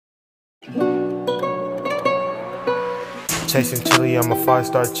Chasing chili, I'm a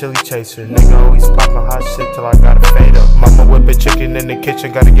 5-star chili chaser. Nigga always poppin' hot shit till I gotta fade up. Mama whippin' chicken in the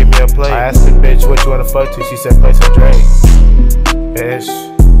kitchen, gotta give me a plate. I asked the bitch what you wanna fuck to, she said play some Drake. Bitch,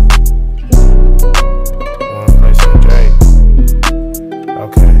 wanna play some Drake?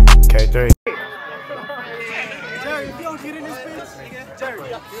 Okay, K3. Jerry, if you don't get in this bitch, Jerry.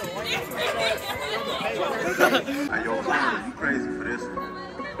 Hey, yo, you crazy for this one.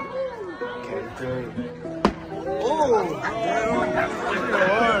 K3. Oh, what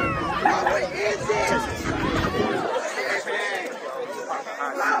is it?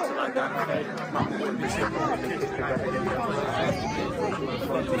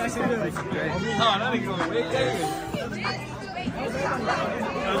 Oh, that ain't going way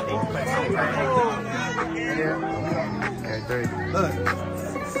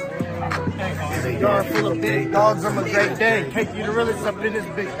Yard full of big dogs on a great day. Take you the realest up in this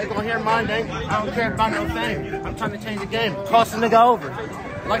bitch. They gon' hear my name. I don't care about no fame. I'm trying to change the game. Cross a nigga over.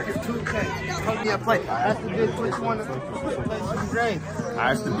 Like it's 2K. Told me a play. That's the bitch which one to play some grave.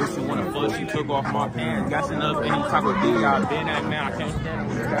 I asked the bitch who wanna fuck, she took off my pants. Got enough any type of video I've been at, man. I can't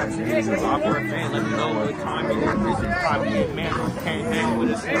stand it. I'm for a fan, let me know what time it is. This is time to get man. I can't hang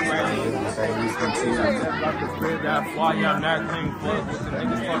with a stick right here. Like the crib that fly out that thing fuck with the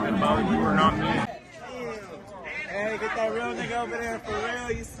niggas talking about you or not me. Hey, get that real nigga over there for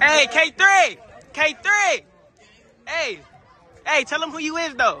real. You see Hey, K3! K3! Hey! Hey, tell him who you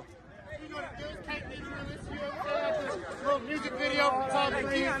is, though. Little music video from Top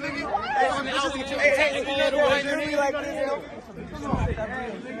 3.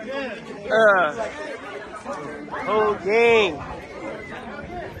 Whole gang.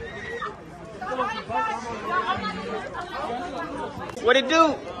 What it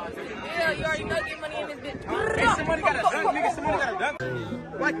do? Yeah, you already know get money in this bitch. Hey, somebody got a dunk, nigga. Somebody got a dunk.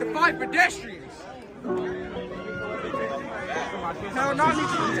 Like the 5 pedestrians. Hell no,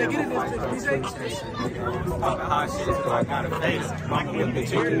 DJ, get in this bitch, DJ. Talking hot shit till I gotta face. Mama with the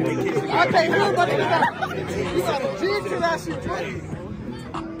chicken in the kitchen. I can't hear nobody. You got a G to that shit,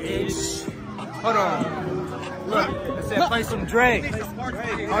 Bitch. Hold on. Look, it said play some Drake.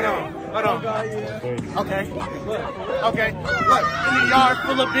 Hold on. Okay. Okay. Look, in the yard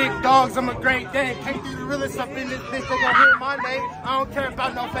full of big dogs, I'm a great day. Can't do the realest up in this bitch. They gon' hear my name. I don't care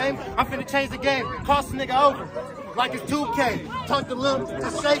about no fame. I'm finna change the game. Cross a nigga over. Like it's 2K. Talk to Lil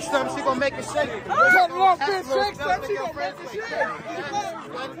to shake something, she gon' make it shake. Tell Lil to shake something, she gon' make it shake.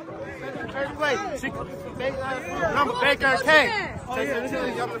 Third place. I'm a Baker K.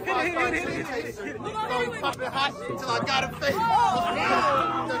 I'm a 5-star chili chaser. Poppin' hot till I got a face.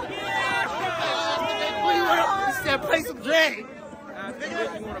 He said play some Drake.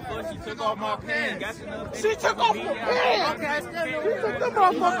 She took off my pants. She took off the pants. She took them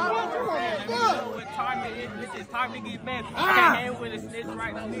off my pants. What time it is? This is time to get back. I can't hang with a snitch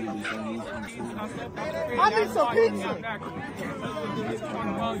right now. I need some pizza.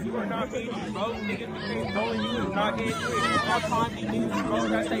 You are not getting bro. Niggas knowing you is not getting all time these niggas bro.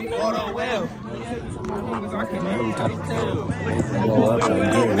 That say photo well. I can never tell.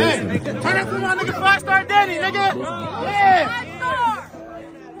 Hey, turn up for my nigga 5-star Danny, nigga. Yeah.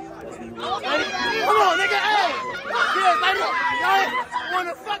 Come on, nigga, hey! Yeah, y'all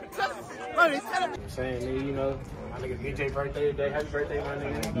wanna fuck I'm saying, nigga, you know, my nigga BJ birthday today. Happy birthday, my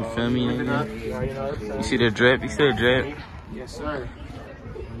nigga. You feel me, nigga? You see the drip? You see the drip? Yes, sir.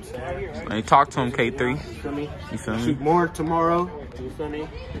 Hey, talk to him, K3. You feel me? You feel me? Shoot more tomorrow. You feel me?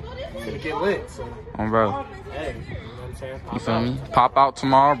 Gonna get lit, so. Bro. Hey, you know what I'm saying? You feel me? Pop out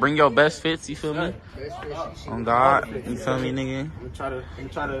tomorrow. Bring your best fits. You feel me? On God. You feel me, nigga? I'm try to.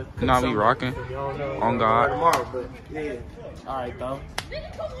 You know I be rocking. On God. Tomorrow, but yeah. All right, though.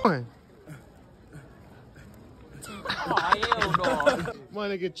 My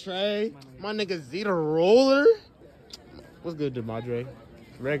nigga Trey. My nigga Z the Roller. What's good, DeMadre?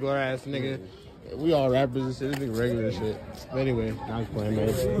 Regular ass nigga. We all rappers and shit. This nigga regular as shit. But anyway, I was playing, man.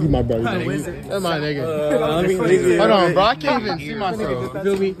 You my brother. That's my nigga. Hold on, bro. I can't even see myself. You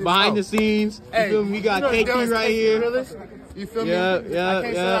feel me? Behind the scenes. You feel me? We got KT right here. You feel me? Yeah. Yeah,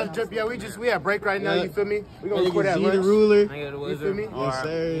 we have break right now. You feel me? We gonna record that lunch. The ruler. You feel me? Yes,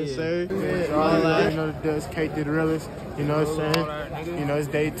 sir. Yeah, all that. You know the deal. It's KT the realest. You know what I'm saying? You know it's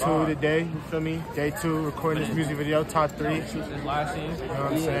day 2 today. You feel me? Day 2 recording this music video. Top 3. You know what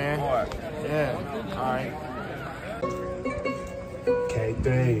I'm saying? Yeah. All right. K3.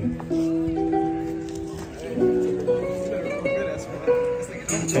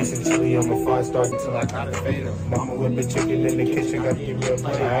 Chasing chili, I'm a 5-star until I gotta fade up. Mama whipping chicken in the kitchen, gotta give me a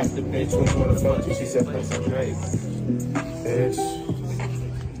plate. I asked the bitch what you wanna fuck to, she said play some Drake. Bitch.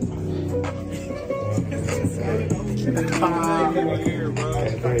 In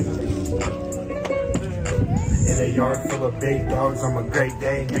a yard full of big dogs, I'm a great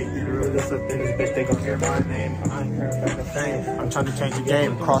day. Make the realest up in this bitch, they gon' hear my name. I ain't heard back a thing. I'm trying to change the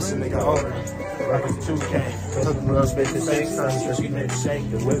game, cross a nigga over. Like it's 2K. Took the little bitch to say something, so she made it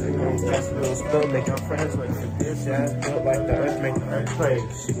shake. The wizard gon' catch a little spill, make our friends like the bitch ass built like the earth, make the earth play.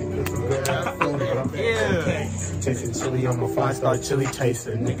 She can cook some good ass food, but I'm okay. Chasing chili, I'm a 5-star chili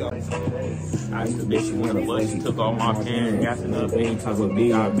chaser, nigga. I asked the bitch she wanna fuck, she took all my pants, gassing up any type of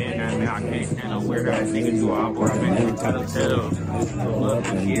beat. I been that man, I can't stand no weird ass niggas do operate, man, nigga try to tell. Look,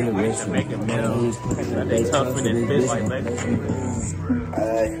 yeah, we should make a meal. But they tough in this bitch like legacy.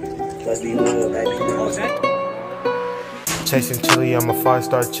 Let's be real, baby. Chasing chili, I'm a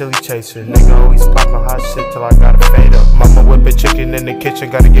 5-star chili chaser. Nigga always poppin' hot shit till I gotta fade up. Mama whippin' chicken in the kitchen,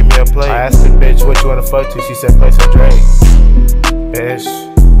 gotta give me a plate. I asked the bitch what you wanna fuck to, she said play some Drake. Bitch.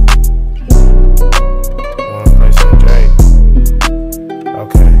 Wanna play some Drake?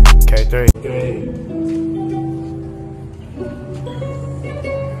 Okay, K3.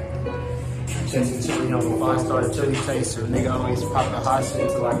 Chasing chili, I'm a 5-star chili chaser. Nigga always poppin' hot shit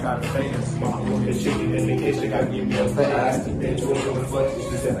till I gotta fade up. Mama whippin' chicken in the kitchen, gotta give me a plate. I asked the bitch what you wanna fuck to,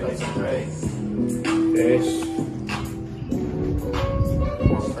 she said play some Drake. Bitch.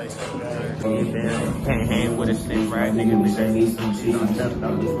 Can't hang with a snake, right? Nigga, bitch, I need some cheese. I'm just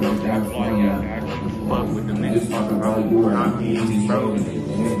out this bitch, that's why you fuck with the niggas talking about you were not easy, bro.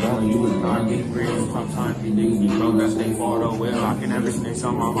 You was not getting real. Sometimes you niggas be broke, I stay far though. Well, I can never snitch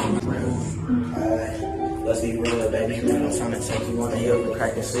on my home. Let's be real, baby. I'm trying to take you on the hill with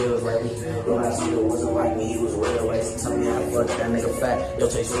cracking seals like me. When I see it wasn't like me, he was real lazy. Tell me how to fuck that nigga fat. Yo,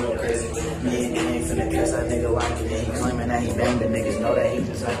 taste real crazy. Me and you ain't finna catch that nigga like it. And he claiming that he banged the niggas. Know that he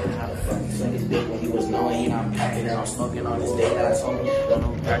just acting how the fuck he suck his dick when he was knowing he not packing it. I'm smoking on his day that I told me.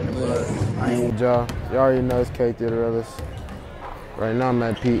 Don't pack the blood. I ain't. Y'all already know it's K3 the realest. Right now I'm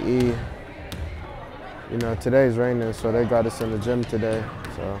at PE. You know, today's raining, so they got us in the gym today.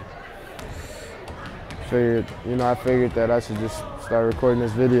 So I figured that I should just start recording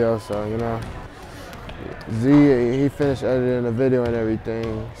this video. So, you know, Z, he finished editing the video and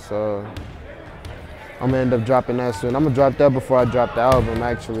everything. So I'm gonna end up dropping that soon. I'm gonna drop that before I drop the album,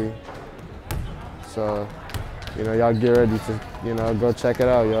 actually. So, you know, y'all get ready to, you know, go check it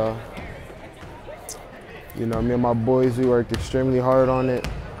out, y'all. You know, me and my boys, we worked extremely hard on it.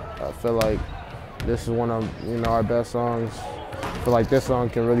 I feel like this is one of, you know, our best songs. I feel like this song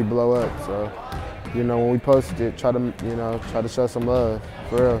can really blow up. So, you know, when we post it, try to show some love,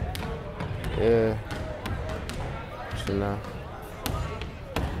 for real. Yeah. You know,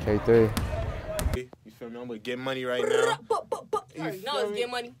 K3. You feel me? I'm gonna get money right now. You already know it's get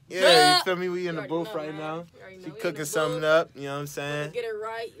money. Yeah, you feel me? We in the booth right now. She cooking something up, you know what I'm saying? Get it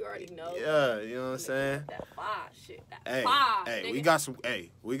right, you already know. Yeah, you know what I'm saying? That fire shit. That Hey, fire, hey, nigga.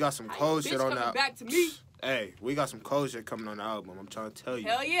 we got some cold shit on coming that. back to me. Hey, we got some cold shit coming on the album. I'm trying to tell you.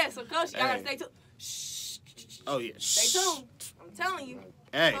 Hell yeah, some cold shit. Y'all gotta Hey. stay tuned. Shh. Oh yeah. Stay tuned. I'm telling you.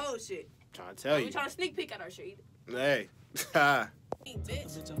 Hey, Cold shit. trying to tell We you. trying to sneak peek at our shit either. Hey.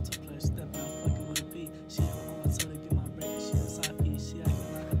 Bitch.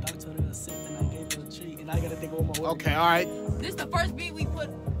 Okay, all right. This the first beat we put.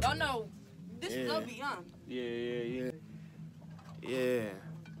 Oh no. This is Yeah. a beat, huh? Yeah.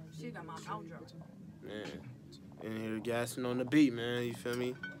 Shit got my mouth dry. Man. In here gassing on the beat, man. You feel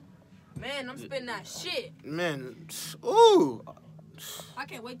me? Man, I'm spitting that shit. Man. Ooh. I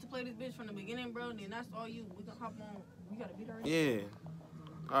can't wait to play this bitch from the beginning, bro. Then that's all you. We gonna hop on. We got a beat already?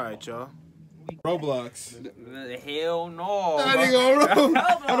 Yeah. All right, y'all. Roblox. Hell no. That nigga on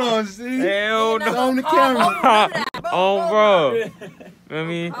Roblox. Hold on, see? Hell no. On the camera. Oh, bro. Feel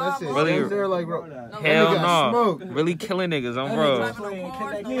me? That's it. Really? That's there like, bro. Hell got no. smoke. Really killing niggas, on bro. Driving no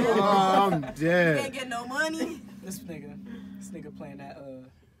cars, no Oh, I'm Can't dead. get no money. This nigga playing that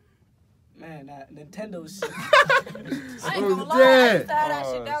that Nintendo shit. I ain't gonna lie. I used to have that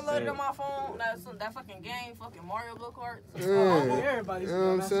shit downloaded on my phone. That fucking game, fucking Mario Go Kart. Everybody's You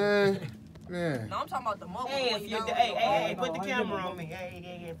know what I'm saying? Man. No, I'm talking about the mobile. Hey, one, if you know? hey, put the camera on me.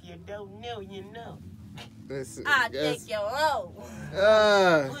 Hey, if you don't know, you know. I take your hoe.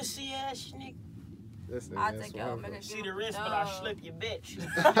 Pussy ass nigga. I take your hoe. Make a See the wrist, but I slip your bitch.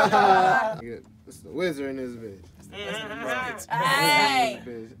 It's the wizard in this bitch. Hey.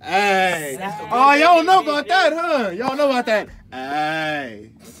 Hey. Oh, y'all don't know about that, huh? Y'all don't know about that.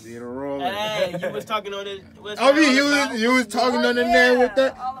 Hey. Zero roll. Hey, you was talking on it. I mean, you was talking on the there with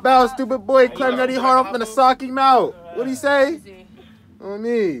that about stupid boy claiming that he hard off in the sock him out. What'd he say? On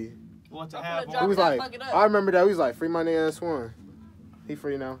me. Want to have He was like, I remember that. He was like, free my nigga S1. He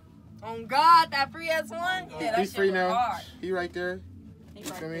free now. On God, that free S1? Yeah, that He's shit free was now. hard. He right there. He You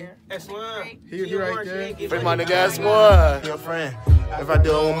right feel me? there. S1. He right there. Free my nigga S1. Your friend. If I do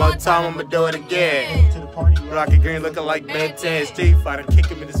it one more time, I'ma do it again. To the party, Rocky Green looking like Ben 10. Street fighter, kick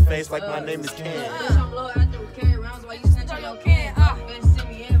him in his face like my name is Ken. Bitch, I'm low after we carry rounds while you sent your can. Bitch, send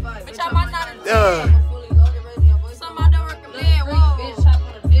me invite. Bitch, I might not somebody don't recommend. Whoa.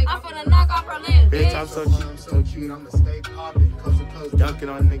 I'm finna knock off her lens. Bitch, I'm so cute, I'ma stay poppin'. Coast to coast, dunking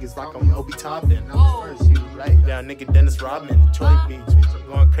on niggas like I'm Obi Toppin'. I'm the first, you right down, nigga Dennis Rodman, Detroit Beach. I'm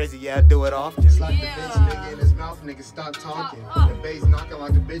going crazy, yeah, I do it often. Slap the bitch nigga in his mouth, nigga stop talking. The bass knocking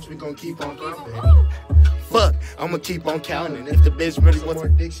like a bitch, we gon' keep on thumping. Fuck, I'ma keep on counting. If the bitch really wants more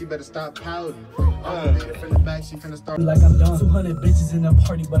dick, she better stop pouting. I'm gonna from the back, she finna start like I'm done. 200 bitches in the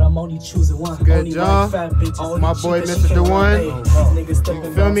party, but I'm only choosing one. Good only job. Like fat bitches. My boy, Mr. DeWine.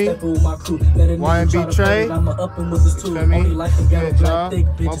 You feel me? YNB Trey. I'ma up him with this tool. Feel me? Only like the Good job.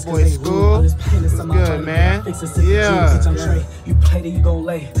 My boy School. What's good, man? Yeah. You play that you gon'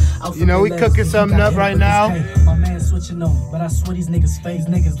 lay. You know, we cooking something up right now. My man switching on me, but I swear these niggas fake.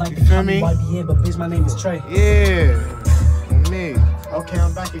 Niggas like to call me YBN, but bitch, my name is Trey. Yeah. Me. Okay,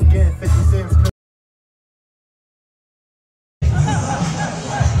 I'm back again. 50 cents.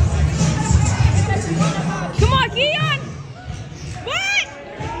 Come on, Keon! What?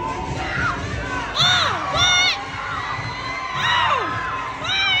 Oh, what? Oh,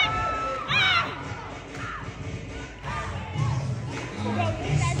 what? Ah! Bro,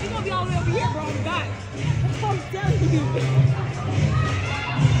 you're gonna be all the way over here, bro. I'm God. That's what I'm telling you.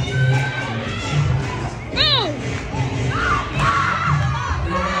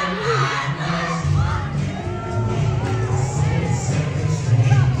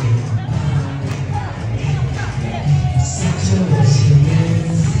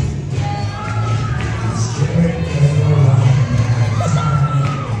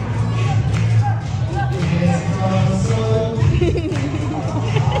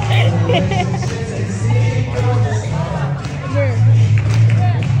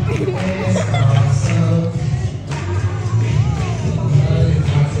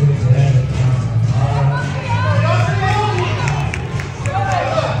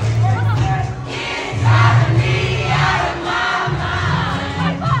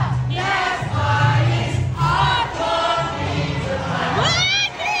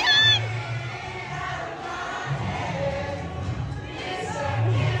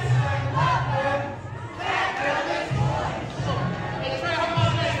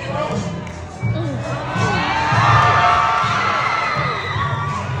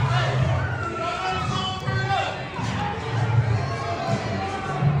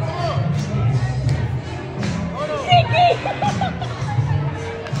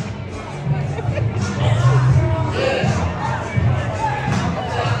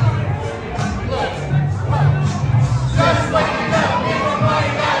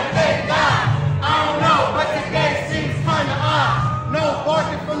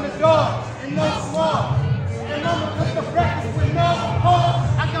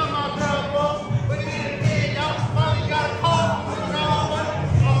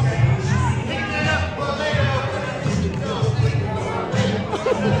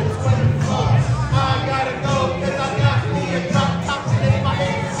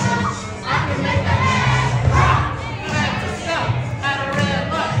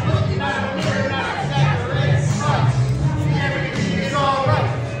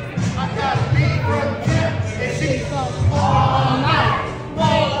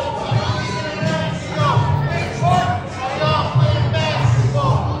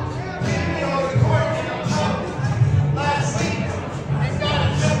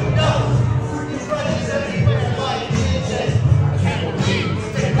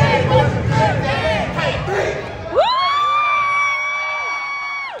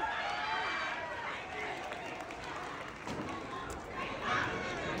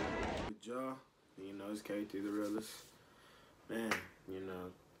 You know, it's K through the realest. Man, you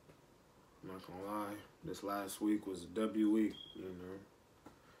know, I'm not gonna lie, this last week was a W week, you know.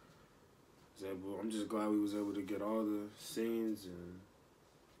 I'm just glad we was able to get all the scenes and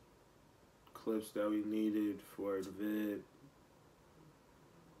clips that we needed for the vid,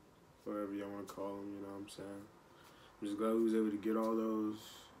 whatever y'all want to call them, you know what I'm saying. I'm just glad we was able to get all those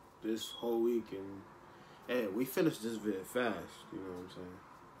this whole week, and hey, we finished this vid fast, you know what I'm saying.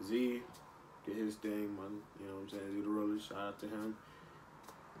 Z did his thing, man, you know what I'm saying. Z the Roller, shout out to him.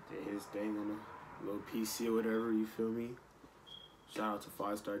 Did his thing on a little PC or whatever, you feel me. Shout out to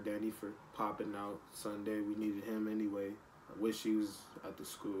 5-Star Danny for popping out Sunday. We needed him anyway. I wish he was at the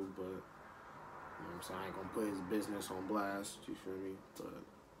school, but you know what I'm saying, I ain't gonna put his business on blast, you feel me? But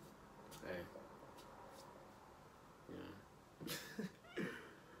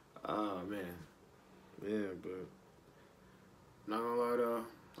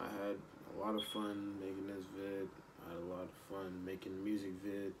fun making this vid. I had a lot of fun making the music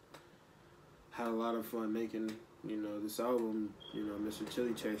vid. Had a lot of fun making, you know, this album, you know, Mr.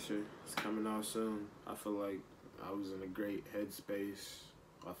 Chili Chaser. It's coming out soon. I feel like I was in a great headspace.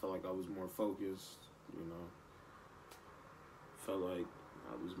 I felt like I was more focused, you know. Felt like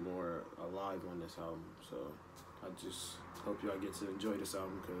I was more alive on this album. So I just hope y'all get to enjoy this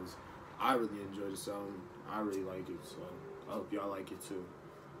album because I really enjoy this album. I really like it, so I hope y'all like it too.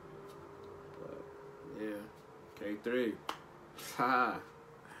 But yeah, K3. Ha.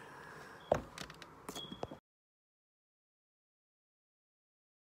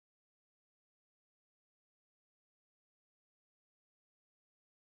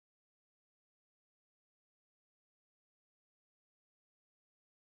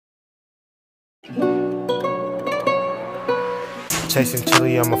 Chasing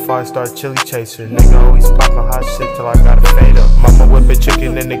chili, I'm a 5-star chili chaser. Nigga always poppin' hot shit till I gotta fade up. Mama whippin'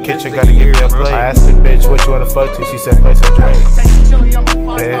 chicken in the kitchen, gotta give me a plate. I asked the bitch what you wanna fuck to, she said play some Drake.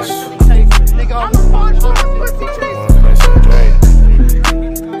 Bitch.